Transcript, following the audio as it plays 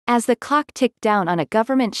As the clock ticked down on a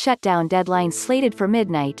government shutdown deadline slated for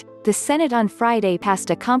midnight, the Senate on Friday passed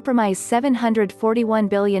a compromise $741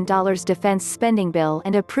 billion defense spending bill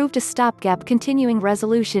and approved a stopgap continuing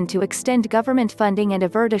resolution to extend government funding and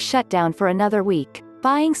avert a shutdown for another week,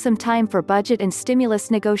 buying some time for budget and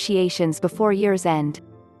stimulus negotiations before year's end.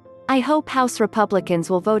 I hope House Republicans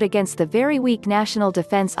will vote against the very weak National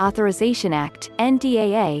Defense Authorization Act,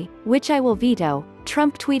 NDAA, which I will veto,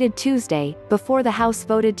 Trump tweeted Tuesday, before the House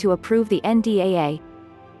voted to approve the NDAA.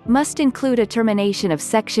 Must include a termination of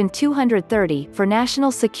Section 230 for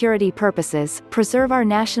national security purposes, preserve our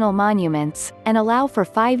national monuments, and allow for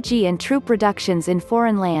 5G and troop reductions in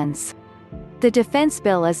foreign lands. The defense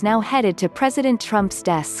bill is now headed to President Trump's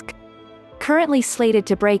desk. Currently slated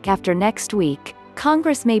to break after next week,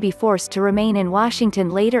 Congress may be forced to remain in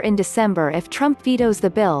Washington later in December if Trump vetoes the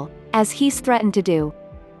bill, as he's threatened to do.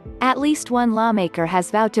 At least one lawmaker has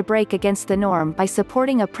vowed to break against the norm by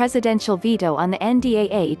supporting a presidential veto on the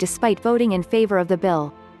NDAA despite voting in favor of the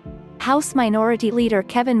bill. House Minority Leader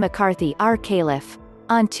Kevin McCarthy, R-Calif,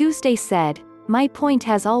 on Tuesday said, "My point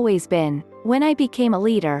has always been, when I became a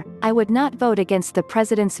leader, I would not vote against the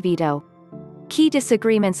president's veto." Key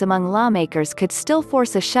disagreements among lawmakers could still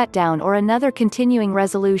force a shutdown or another continuing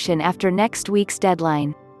resolution after next week's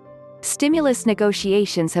deadline. Stimulus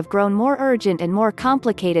negotiations have grown more urgent and more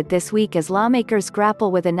complicated this week as lawmakers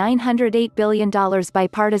grapple with a $908 billion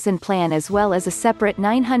bipartisan plan as well as a separate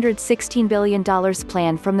 $916 billion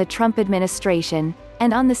plan from the Trump administration,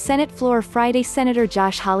 and on the Senate floor Friday Senator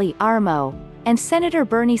Josh Hawley, R-Mo, and Senator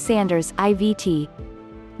Bernie Sanders, IVT,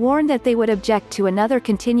 warned that they would object to another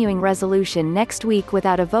continuing resolution next week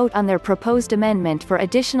without a vote on their proposed amendment for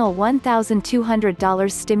additional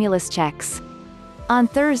 $1,200 stimulus checks. On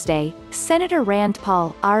Thursday, Senator Rand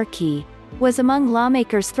Paul, R-Calif, was among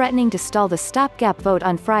lawmakers threatening to stall the stopgap vote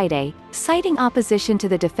on Friday, citing opposition to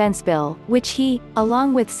the defense bill, which he,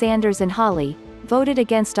 along with Sanders and Hawley, voted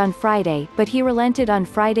against on Friday, but he relented on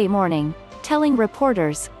Friday morning, telling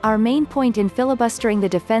reporters, "Our main point in filibustering the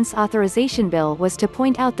defense authorization bill was to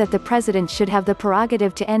point out that the president should have the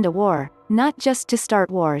prerogative to end a war, not just to start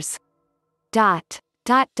wars.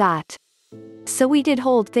 So we did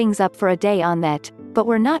hold things up for a day on that, but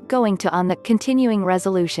we're not going to on the continuing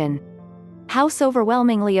resolution." House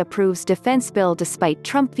overwhelmingly approves defense bill despite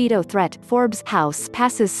Trump veto threat. Forbes House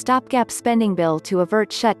passes stopgap spending bill to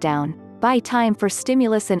avert shutdown, buy time for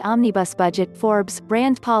stimulus and omnibus budget. Forbes,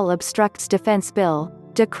 Rand Paul obstructs defense bill,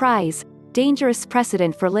 decries, dangerous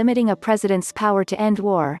precedent for limiting a president's power to end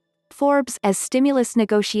war. Forbes, as stimulus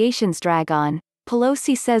negotiations drag on,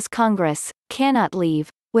 Pelosi says Congress cannot leave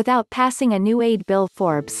without passing a new aid bill.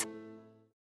 Forbes.